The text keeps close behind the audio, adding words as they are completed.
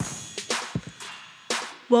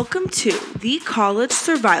Welcome to the College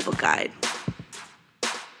Survival Guide.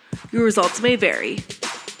 Your results may vary.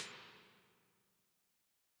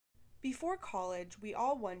 Before college, we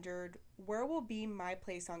all wondered, where will be my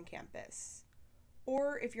place on campus?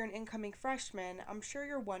 Or if you're an incoming freshman, I'm sure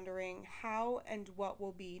you're wondering how and what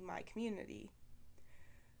will be my community.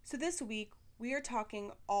 So this week, we are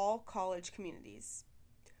talking all college communities.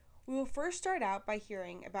 We will first start out by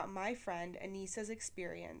hearing about my friend Anissa's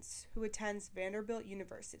experience, who attends Vanderbilt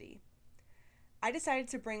University. I decided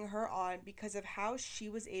to bring her on because of how she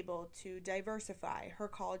was able to diversify her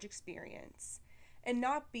college experience and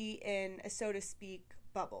not be in a, so to speak,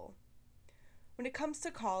 bubble. When it comes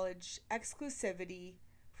to college, exclusivity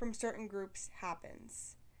from certain groups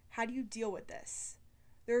happens. How do you deal with this?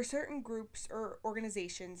 There are certain groups or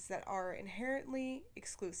organizations that are inherently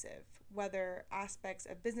exclusive, whether aspects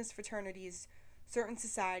of business fraternities, certain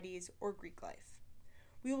societies, or Greek life.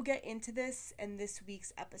 We will get into this in this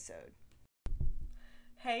week's episode.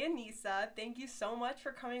 Hey Anissa, thank you so much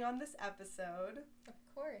for coming on this episode. Of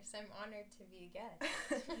course, I'm honored to be a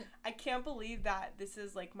guest. I can't believe that this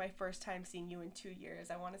is like my first time seeing you in 2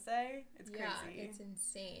 years, I want to say. It's crazy. Yeah, it's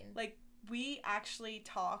insane. Like, we actually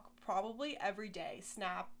talk probably every day,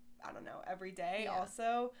 snap, I don't know, every day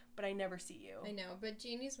also, but I never see you. I know, but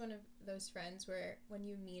Jeannie's one of those friends where when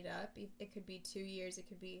you meet up, it could be 2 years, it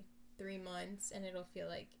could be 3 months, and it'll feel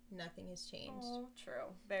like nothing has changed. Oh,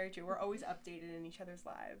 true. Very true. We're always updated in each other's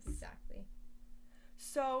lives. Exactly.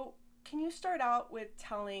 So, can you start out with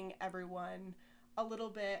telling everyone a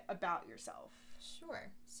little bit about yourself?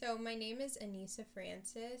 Sure. So, my name is Anissa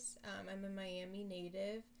Francis. I'm a Miami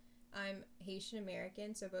native. I'm Haitian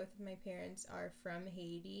American, so both of my parents are from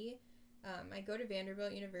Haiti. I go to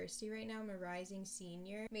Vanderbilt University right now. I'm a rising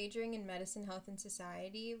senior, majoring in medicine, health, and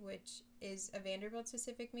society, which is a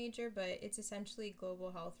Vanderbilt-specific major, but it's essentially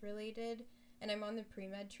global health related. And I'm on the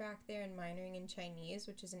pre-med track there and minoring in Chinese,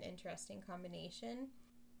 which is an interesting combination.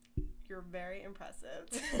 You're very impressive.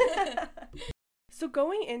 So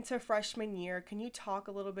going into freshman year, can you talk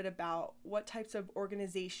a little bit about what types of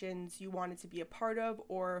organizations you wanted to be a part of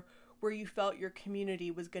or where you felt your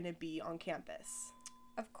community was going to be on campus?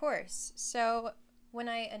 Of course. So when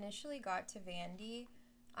I initially got to Vandy,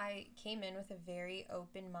 I came in with a very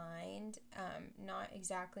open mind, not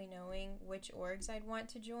exactly knowing which orgs I'd want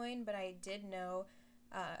to join, but I did know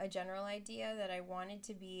a general idea that I wanted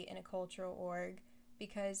to be in a cultural org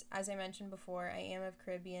because, as I mentioned before, I am of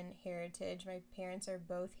Caribbean heritage. My parents are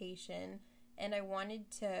both Haitian, and I wanted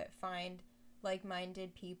to find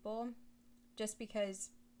like-minded people just because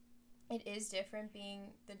it is different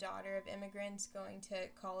being the daughter of immigrants going to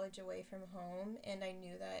college away from home, and I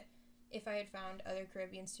knew that if I had found other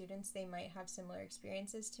Caribbean students, they might have similar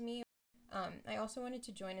experiences to me. I also wanted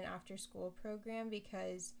to join an after-school program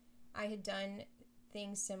because I had done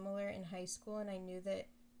things similar in high school, and I knew that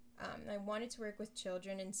I wanted to work with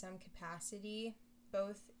children in some capacity,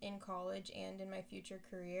 both in college and in my future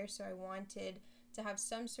career, so I wanted to have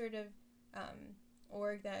some sort of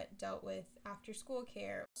org that dealt with after-school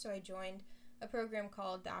care. So I joined a program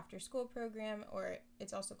called the After School Program, or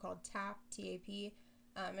it's also called TAP, T-A-P,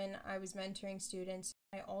 and I was mentoring students.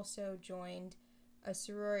 I also joined a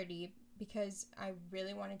sorority because I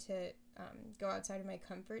really wanted to go outside of my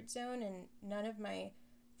comfort zone, and none of my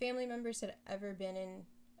family members had ever been in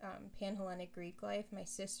Pan-Hellenic Greek life. My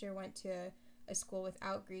sister went to a school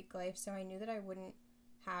without Greek life, so I knew that I wouldn't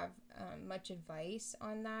have much advice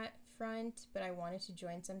on that front, but I wanted to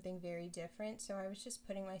join something very different, so I was just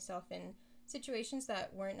putting myself in situations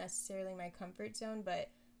that weren't necessarily my comfort zone, but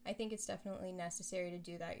I think it's definitely necessary to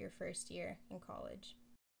do that your first year in college.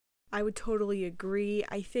 I would totally agree.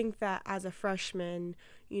 I think that as a freshman,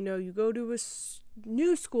 you go to a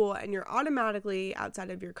new school and you're automatically outside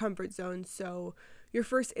of your comfort zone, so your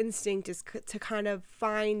first instinct is to kind of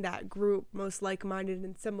find that group most like-minded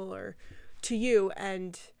and similar to you.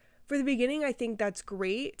 And for the beginning, I think that's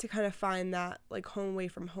great to kind of find that like home away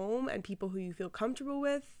from home and people who you feel comfortable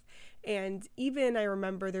with. And even I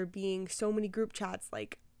remember there being so many group chats,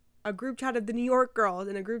 like a group chat of the New York girls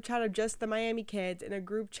and a group chat of just the Miami kids and a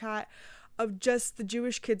group chat of just the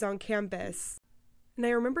Jewish kids on campus. And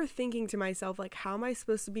I remember thinking to myself, like, how am I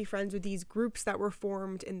supposed to be friends with these groups that were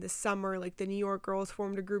formed in the summer? Like, the New York girls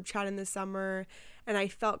formed a group chat in the summer, and I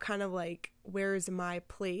felt kind of like, where's my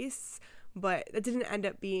place? But that didn't end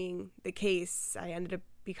up being the case. I ended up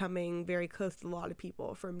becoming very close to a lot of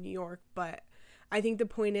people from New York, but I think the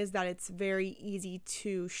point is that it's very easy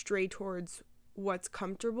to stray towards what's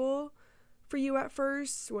comfortable for you at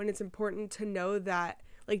first, when it's important to know that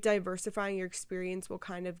like diversifying your experience will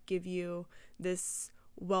kind of give you this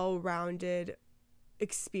well-rounded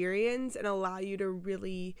experience and allow you to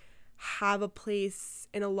really have a place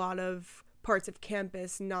in a lot of parts of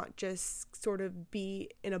campus, not just sort of be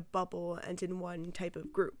in a bubble and in one type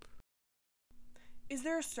of group. Is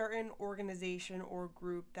there a certain organization or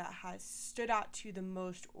group that has stood out to you the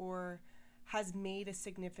most or has made a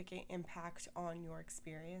significant impact on your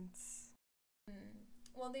experience?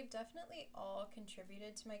 Well, they've definitely all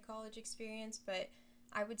contributed to my college experience, but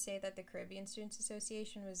I would say that the Caribbean Students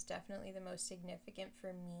Association was definitely the most significant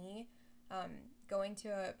for me. Going to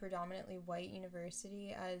a predominantly white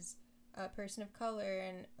university as a person of color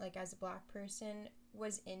and like as a Black person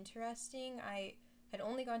was interesting. I had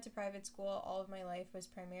only gone to private school all of my life, was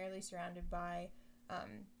primarily surrounded by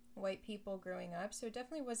white people growing up, so it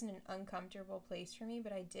definitely wasn't an uncomfortable place for me,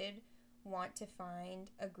 but I did want to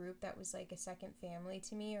find a group that was like a second family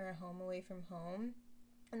to me or a home away from home,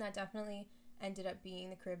 and that definitely ended up being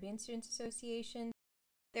the Caribbean Students Association.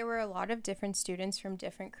 There were a lot of different students from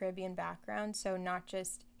different Caribbean backgrounds, so not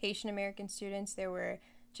just Haitian American students, there were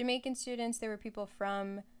Jamaican students, there were people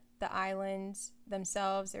from the islands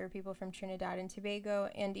themselves, there were people from Trinidad and Tobago,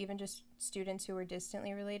 and even just students who were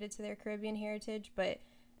distantly related to their Caribbean heritage. But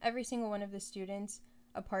every single one of the students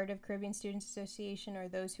a part of Caribbean Students Association or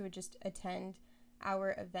those who would just attend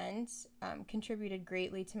our events contributed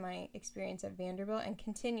greatly to my experience at Vanderbilt and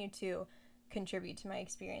continue to contribute to my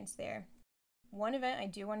experience there. One event I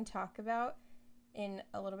do want to talk about in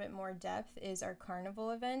a little bit more depth is our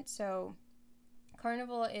carnival event. So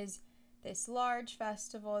carnival is this large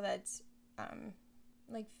festival that's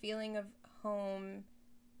like feeling of home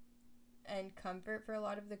and comfort for a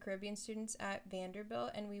lot of the Caribbean students at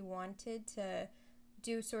Vanderbilt, and we wanted to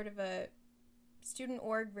do sort of a student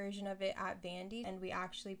org version of it at Vandy, and we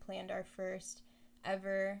actually planned our first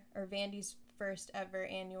ever, or Vandy's first ever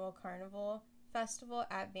annual carnival festival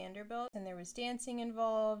at Vanderbilt, and there was dancing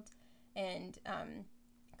involved, and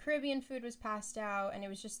Caribbean food was passed out, and it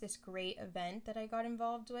was just this great event that I got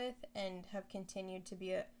involved with and have continued to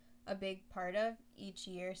be a big part of each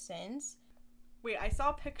year since. Wait, I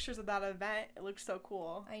saw pictures of that event. It looked so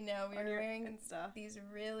cool. I know, we were wearing Insta. These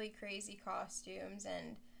really crazy costumes,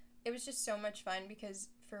 and it was just so much fun because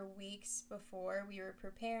for weeks before we were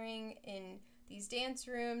preparing in these dance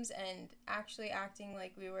rooms and actually acting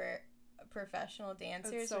like we were professional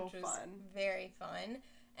dancers, so which was fun. very fun.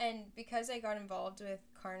 And because I got involved with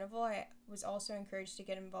Carnival, I was also encouraged to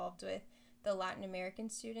get involved with the Latin American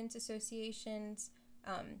Students Association's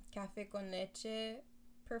Café con Leche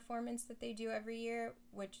performance that they do every year,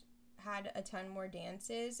 which had a ton more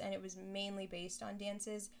dances, and it was mainly based on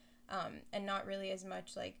dances and not really as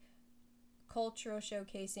much like cultural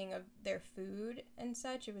showcasing of their food and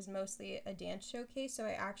such. It was mostly a dance showcase, so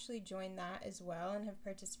I actually joined that as well and have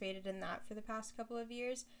participated in that for the past couple of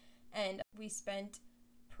years, and we spent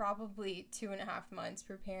probably 2.5 months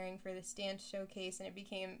preparing for this dance showcase, and it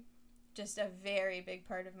became just a very big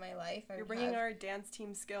part of my life. You're bringing our dance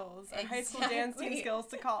team skills, our Exactly. high school dance team skills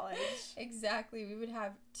to college. Exactly. We would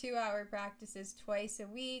have 2-hour practices twice a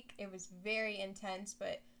week. It was very intense,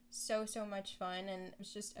 but so much fun, and it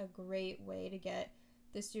was just a great way to get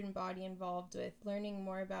the student body involved with learning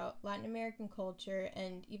more about Latin American culture,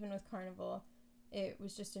 and even with Carnival, it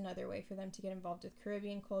was just another way for them to get involved with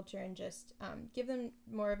Caribbean culture and just give them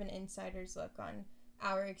more of an insider's look on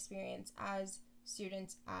our experience as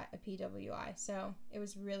students at a PWI. So it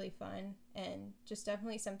was really fun, and just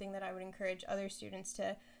definitely something that I would encourage other students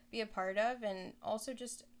to be a part of. And also,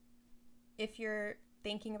 just if you're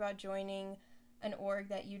thinking about joining an org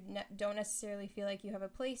that you don't necessarily feel like you have a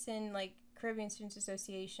place in, like Caribbean Students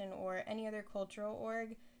Association or any other cultural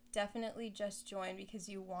org, definitely just join because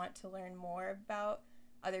you want to learn more about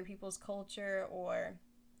other people's culture or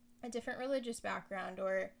a different religious background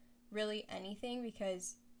or really anything,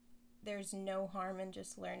 because there's no harm in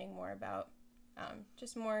just learning more about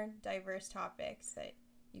just more diverse topics that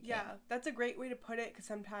you can. Yeah, that's a great way to put it, because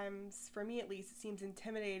sometimes, for me at least, it seems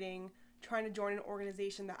intimidating trying to join an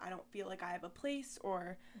organization that I don't feel like I have a place,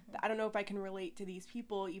 or that I don't know if I can relate to these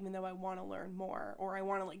people, even though I want to learn more, or I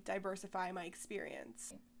want to like diversify my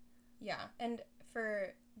experience. Yeah, and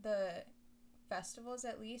for the festivals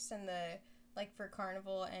at least, and the like for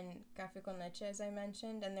Carnival and Café con Leche, as I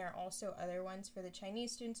mentioned, and there are also other ones for the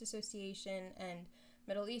Chinese Students Association and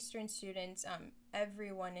Middle Eastern students.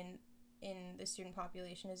 Everyone in the student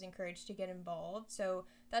population is encouraged to get involved, so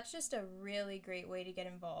that's just a really great way to get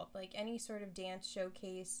involved. Like any sort of dance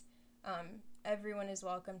showcase, everyone is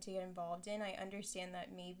welcome to get involved in. I understand that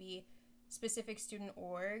maybe specific student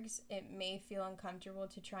orgs, it may feel uncomfortable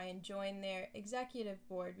to try and join their executive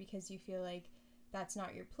board because you feel like that's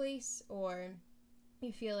not your place, or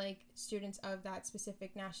you feel like students of that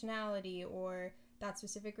specific nationality or that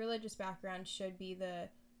specific religious background should be the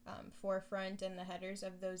forefront and the headers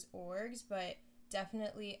of those orgs, but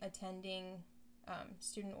definitely attending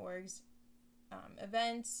student orgs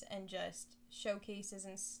events and just showcases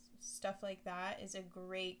and stuff like that is a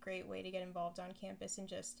great way to get involved on campus and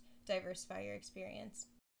just diversify your experience.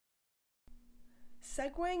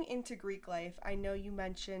 Segueing into Greek life, I know you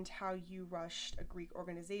mentioned how you rushed a Greek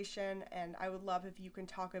organization, and I would love if you can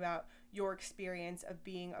talk about your experience of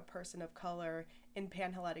being a person of color in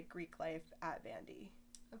Panhellenic Greek life at Vandy.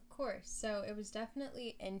 Of course. So it was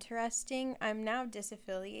definitely interesting. I'm now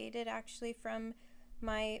disaffiliated actually from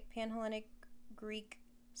my Panhellenic Greek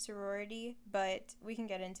sorority, but we can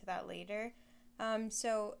get into that later.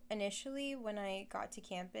 So initially when I got to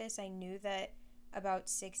campus, I knew that about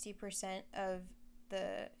 60% of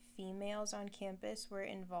the females on campus were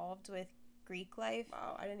involved with Greek life.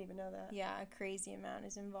 Wow, I didn't even know that. Yeah, a crazy amount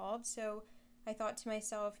is involved. So I thought to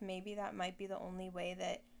myself, maybe that might be the only way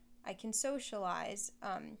that I can socialize.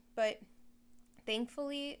 But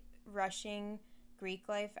thankfully, rushing Greek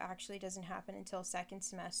life actually doesn't happen until second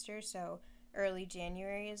semester, so early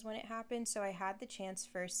January is when it happened. So I had the chance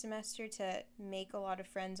first semester to make a lot of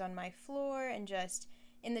friends on my floor and just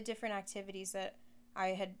in the different activities that I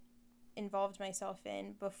had involved myself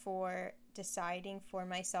in before deciding for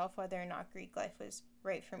myself whether or not Greek life was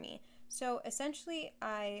right for me. So essentially,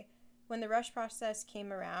 when the rush process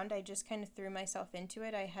came around, I just kind of threw myself into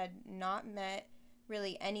it. I had not met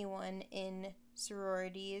really anyone in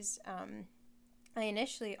sororities. I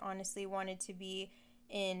initially honestly wanted to be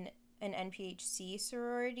in an NPHC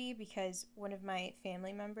sorority because one of my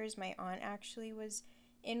family members, my aunt, actually was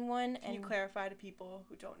in one. Can you clarify to people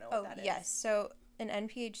who don't know what that is? Yes. So an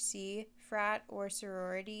NPHC frat or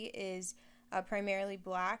sorority is a primarily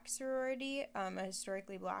black sorority, a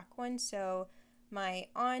historically black one. So my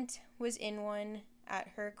aunt was in one at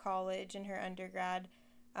her college in her undergrad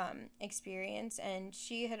experience, and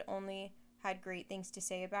she had only had great things to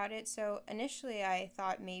say about it. So initially I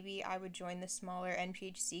thought maybe I would join the smaller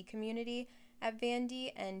NPHC community at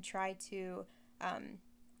Vandy and try to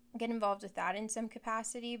get involved with that in some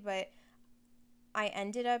capacity, but I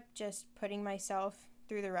ended up just putting myself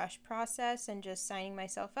through the rush process and just signing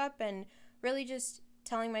myself up and really just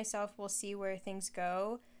telling myself we'll see where things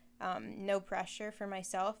go. No pressure for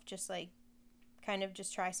myself, just like kind of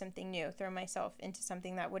just try something new, throw myself into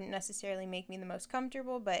something that wouldn't necessarily make me the most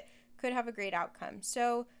comfortable, but could have a great outcome.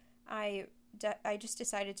 So I just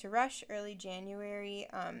decided to rush early January.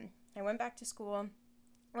 I went back to school,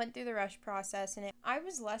 went through the rush process, and I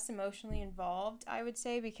was less emotionally involved, I would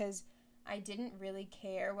say, because I didn't really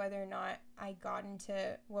care whether or not I got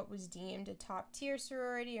into what was deemed a top tier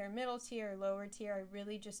sorority or middle tier or lower tier. I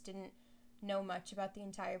really just didn't know much about the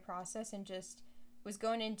entire process and just was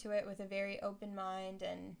going into it with a very open mind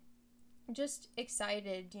and just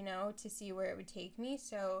excited, to see where it would take me.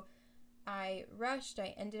 So I rushed.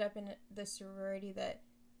 I ended up in the sorority that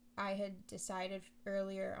I had decided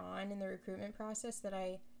earlier on in the recruitment process that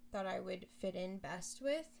I thought I would fit in best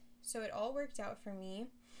with. So it all worked out for me.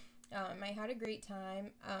 I had a great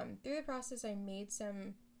time. Through the process, I made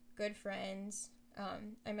some good friends.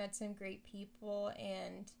 I met some great people,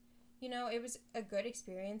 and, it was a good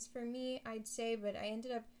experience for me, I'd say, but I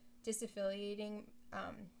ended up disaffiliating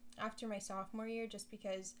after my sophomore year just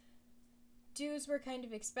because dues were kind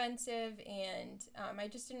of expensive, and I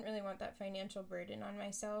just didn't really want that financial burden on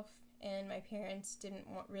myself, and my parents didn't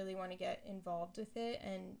really want to get involved with it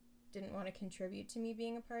and didn't want to contribute to me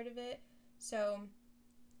being a part of it. So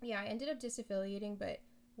yeah, I ended up disaffiliating, but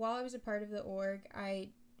while I was a part of the org, I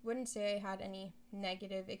wouldn't say I had any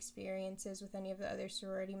negative experiences with any of the other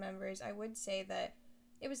sorority members. I would say that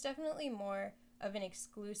it was definitely more of an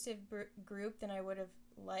exclusive group than I would have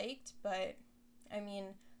liked, but I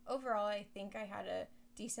mean, overall, I think I had a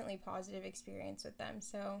decently positive experience with them.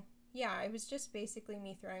 So yeah, it was just basically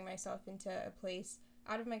me throwing myself into a place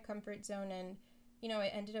out of my comfort zone, and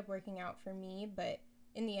it ended up working out for me, but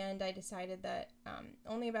in the end, I decided that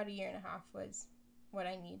only about a year and a half was what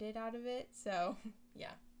I needed out of it. So,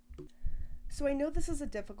 yeah. So I know this is a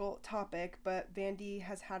difficult topic, but Vandy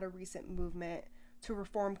has had a recent movement to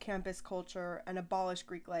reform campus culture and abolish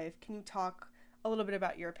Greek life. Can you talk a little bit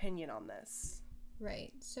about your opinion on this?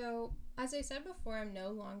 Right. So, as I said before, I'm no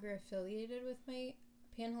longer affiliated with my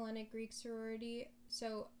Panhellenic Greek sorority,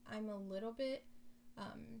 so I'm a little bit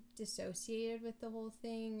dissociated with the whole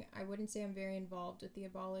thing. I wouldn't say I'm very involved with the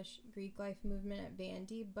abolish Greek life movement at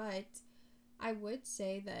Vandy, but I would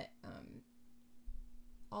say that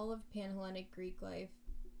all of Panhellenic Greek life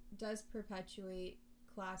does perpetuate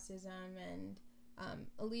classism and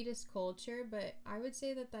elitist culture, but I would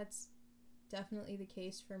say that that's definitely the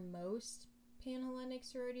case for most Panhellenic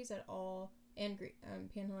sororities at all, and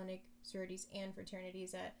Panhellenic sororities and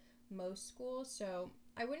fraternities at most schools. So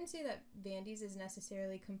I wouldn't say that Vandy's is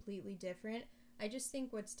necessarily completely different. I just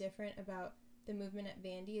think what's different about the movement at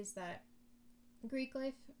Vandy is that Greek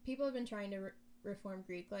life, people have been trying to reform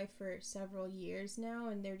Greek life for several years now,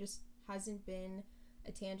 and there just hasn't been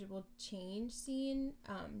a tangible change seen,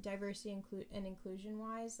 diversity and inclusion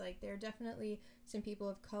wise. Like, there are definitely some people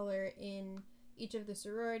of color in each of the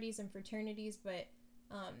sororities and fraternities, but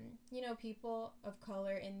people of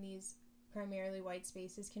color in these primarily white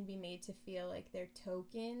spaces can be made to feel like they're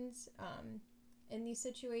tokens in these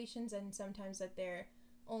situations, and sometimes that they're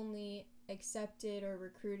only accepted or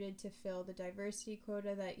recruited to fill the diversity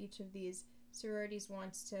quota that each of these sororities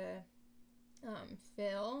wants to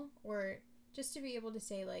fill, or just to be able to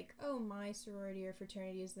say, like, oh, my sorority or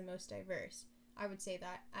fraternity is the most diverse. I would say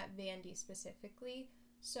that at Vandy specifically.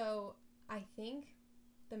 So I think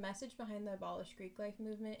the message behind the Abolish Greek Life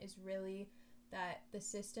movement is really that the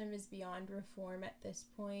system is beyond reform at this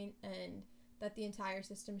point, and that the entire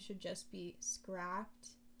system should just be scrapped,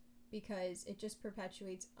 because it just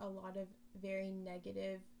perpetuates a lot of very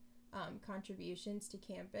negative contributions to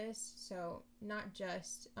campus. So not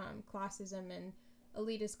just classism and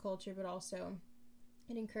elitist culture, but also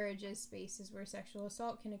it encourages spaces where sexual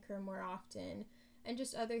assault can occur more often, and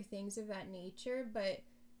just other things of that nature. But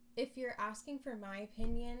if you're asking for my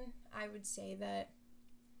opinion, I would say that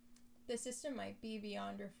the system might be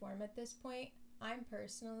beyond reform at this point. I'm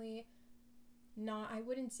personally not, I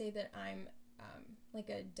wouldn't say that I'm like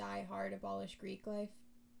a die-hard Abolish Greek Life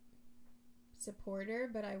supporter,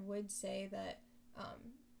 but I would say that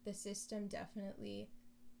the system definitely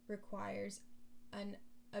requires an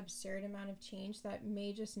absurd amount of change that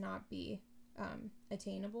may just not be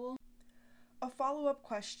attainable. A follow-up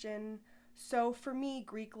question. So for me,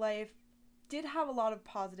 Greek life did have a lot of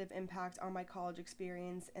positive impact on my college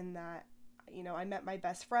experience, in that, I met my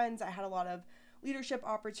best friends. I had a lot of leadership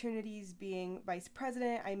opportunities being vice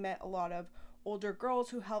president. I met a lot of older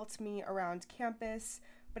girls who helped me around campus,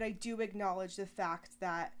 but I do acknowledge the fact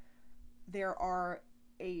that there are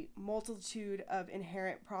a multitude of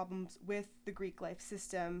inherent problems with the Greek life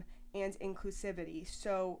system and inclusivity.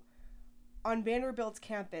 So on Vanderbilt's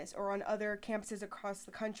campus or on other campuses across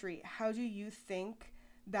the country, how do you think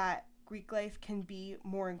that Greek life can be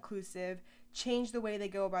more inclusive, change the way they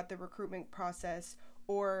go about the recruitment process,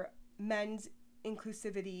 or mend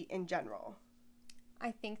inclusivity in general? I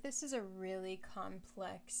think this is a really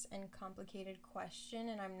complex and complicated question,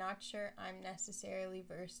 and I'm not sure I'm necessarily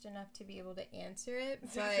versed enough to be able to answer it,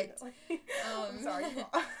 but I'm sorry.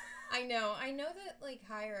 I know that, like,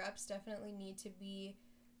 higher ups definitely need to be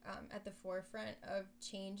at the forefront of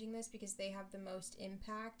changing this, because they have the most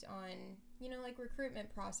impact on, like,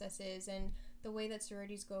 recruitment processes and the way that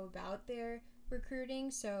sororities go about their recruiting.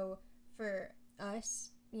 So for us,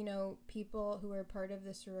 people who are part of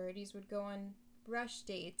the sororities would go on rush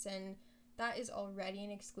dates, and that is already an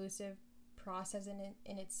exclusive process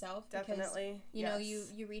in itself. Definitely.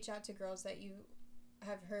 Because, you reach out to girls that you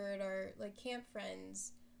have heard are, like, camp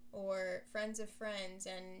friends or friends of friends,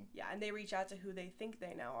 and and they reach out to who they think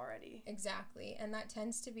they know already. Exactly. And that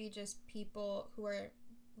tends to be just people who are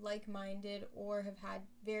like-minded or have had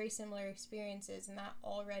very similar experiences, and that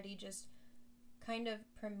already just kind of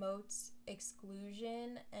promotes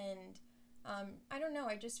exclusion. And I don't know,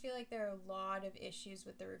 I just feel like there are a lot of issues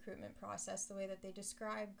with the recruitment process, the way that they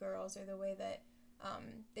describe girls, or the way that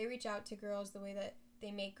they reach out to girls, the way that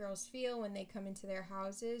they make girls feel when they come into their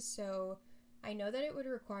houses. So I know that it would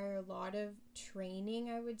require a lot of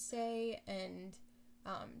training, I would say, and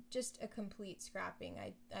just a complete scrapping,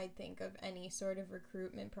 I think, of any sort of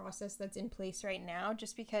recruitment process that's in place right now,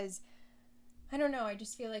 just because, I don't know, I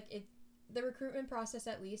just feel like the recruitment process,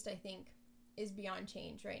 at least, I think, is beyond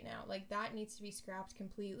change right now. Like, that needs to be scrapped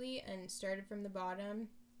completely and started from the bottom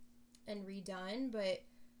and redone. But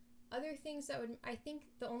other things that would, I think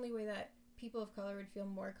the only way that people of color would feel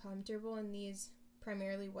more comfortable in these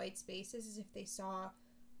primarily white spaces is if they saw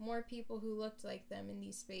more people who looked like them in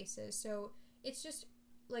these spaces. So it's just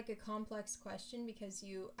like a complex question, because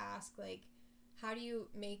you ask, like, how do you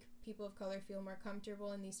make people of color feel more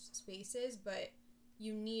comfortable in these spaces, but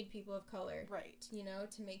you need people of color, right, to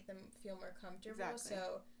make them feel more comfortable. Exactly.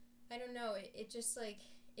 So I don't know, it just, like,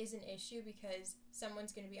 is an issue, because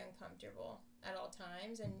someone's going to be uncomfortable at all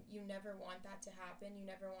times, and you never want that to happen. You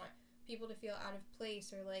never want people to feel out of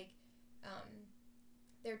place, or like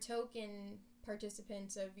they're token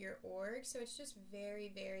participants of your org. So it's just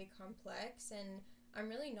very, very complex, and I'm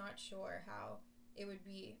really not sure how it would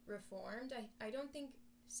be reformed. I don't think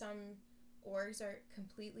some orgs are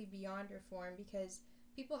completely beyond reform, because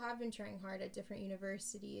people have been trying hard at different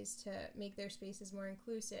universities to make their spaces more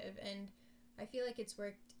inclusive, and I feel like it's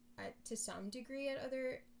worked to some degree at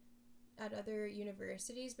other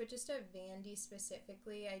universities, but just at Vandy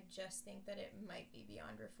specifically, I just think that it might be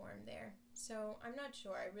beyond reform there. So I'm not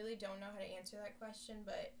sure. I really don't know how to answer that question,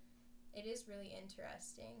 but it is really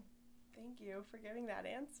interesting. Thank you for giving that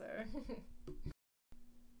answer.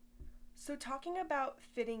 So talking about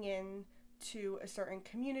fitting in to a certain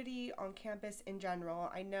community on campus in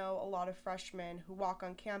general, I know a lot of freshmen who walk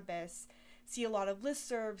on campus see a lot of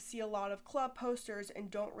listservs, see a lot of club posters,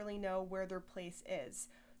 and don't really know where their place is.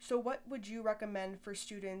 So what would you recommend for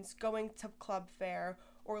students going to club fair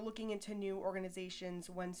or looking into new organizations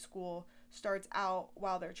when school starts out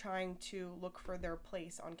while they're trying to look for their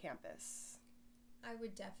place on campus? I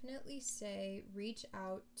would definitely say reach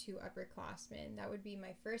out to upperclassmen. That would be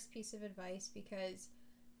my first piece of advice, because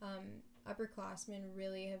upperclassmen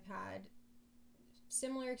really have had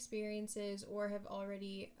similar experiences or have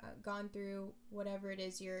already gone through whatever it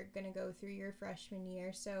is you're going to go through your freshman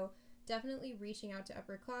year. So definitely reaching out to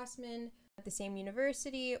upperclassmen at the same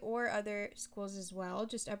university or other schools as well.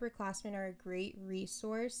 Just upperclassmen are a great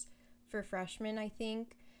resource for freshmen, I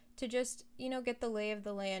think, to just, get the lay of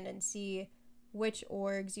the land and see which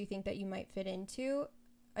orgs you think that you might fit into.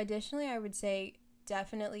 Additionally, I would say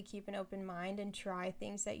definitely keep an open mind and try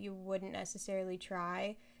things that you wouldn't necessarily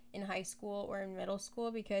try in high school or in middle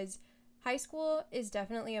school, because high school is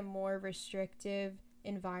definitely a more restrictive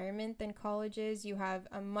environment than colleges. You have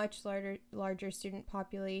a much larger student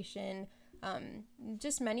population,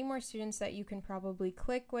 just many more students that you can probably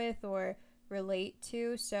click with or relate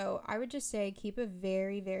to. So I would just say keep a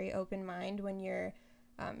very, very open mind when you're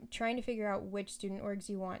trying to figure out which student orgs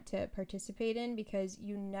you want to participate in, because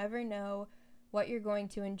you never know what you're going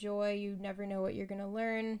to enjoy. You never know what you're going to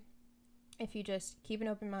learn. If you just keep an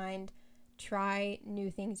open mind, try new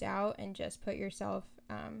things out, and just put yourself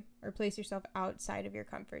or place yourself outside of your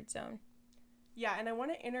comfort zone. Yeah, and I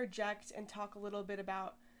want to interject and talk a little bit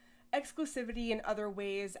about exclusivity and other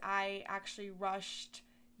ways. I actually rushed,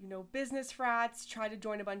 business frats, tried to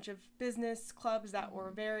join a bunch of business clubs that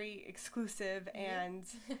were very exclusive, and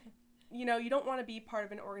you don't want to be part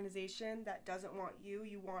of an organization that doesn't want you.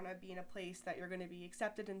 You want to be in a place that you're going to be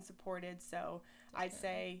accepted and supported. So I'd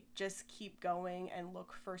say just keep going and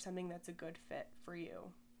look for something that's a good fit for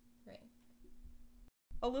you. Right.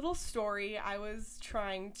 A little story, I was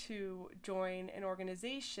trying to join an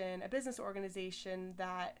organization, a business organization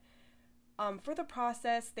that for the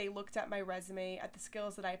process, they looked at my resume, at the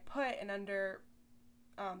skills that I put, and under,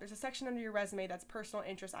 there's a section under your resume that's personal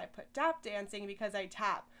interest. I put tap dancing because I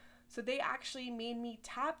tap. So they actually made me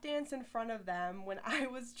tap dance in front of them when I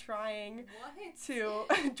was trying to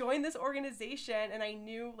join this organization. And I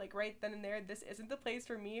knew, right then and there, this isn't the place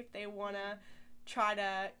for me if they want to try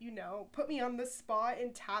to, put me on the spot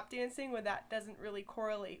in tap dancing when that doesn't really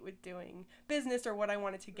correlate with doing business or what I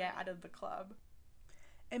wanted to get out of the club.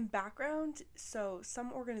 And background, so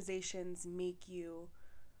some organizations make you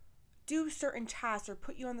do certain tasks or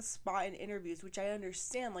put you on the spot in interviews, which I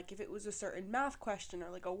understand. Like if it was a certain math question or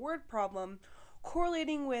like a word problem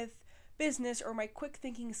correlating with business or my quick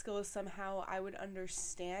thinking skills, somehow I would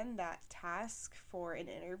understand that task for an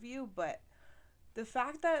interview. But the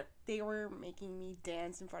fact that they were making me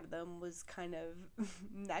dance in front of them was kind of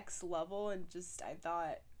next level, and just I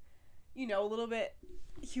thought, a little bit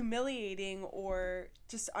humiliating or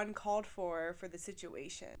just uncalled for the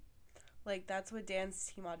situation. Like, that's what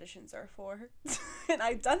dance team auditions are for. And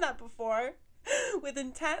I've done that before with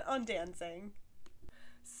intent on dancing.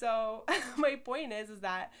 So my point is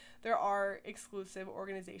that there are exclusive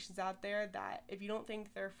organizations out there that if you don't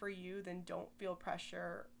think they're for you, then don't feel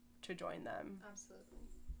pressure to join them. Absolutely.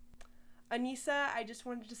 Anissa, I just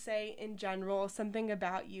wanted to say in general, something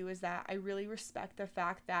about you is that I really respect the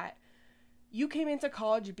fact that you came into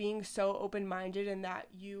college being so open-minded, and that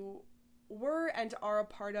you were and are a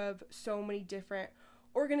part of so many different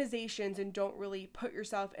organizations and don't really put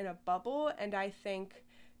yourself in a bubble. And I think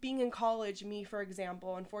being in college, me, for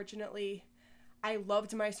example, unfortunately, I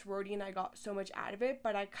loved my sorority and I got so much out of it,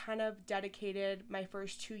 but I kind of dedicated my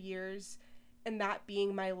first 2 years in that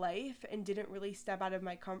being my life and didn't really step out of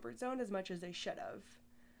my comfort zone as much as I should have.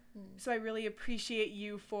 So I really appreciate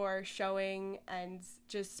you for showing and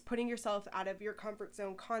just putting yourself out of your comfort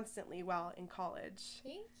zone constantly while in college.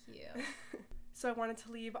 Thank you. So I wanted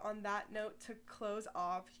to leave on that note to close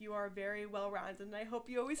off. You are very well-rounded, and I hope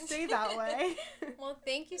you always stay that way. Well,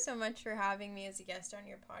 thank you so much for having me as a guest on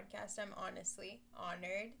your podcast. I'm honestly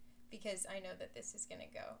honored because I know that this is going to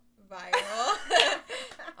go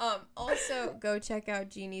viral. Also, go check out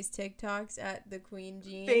Jeannie's TikToks at the Queen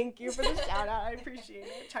Jean. Thank you for the shout out. I appreciate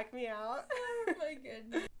it. Check me out. Oh my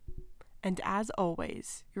goodness. And as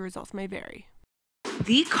always, your results may vary.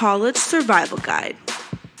 The College Survival Guide.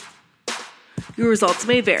 Your results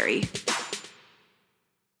may vary.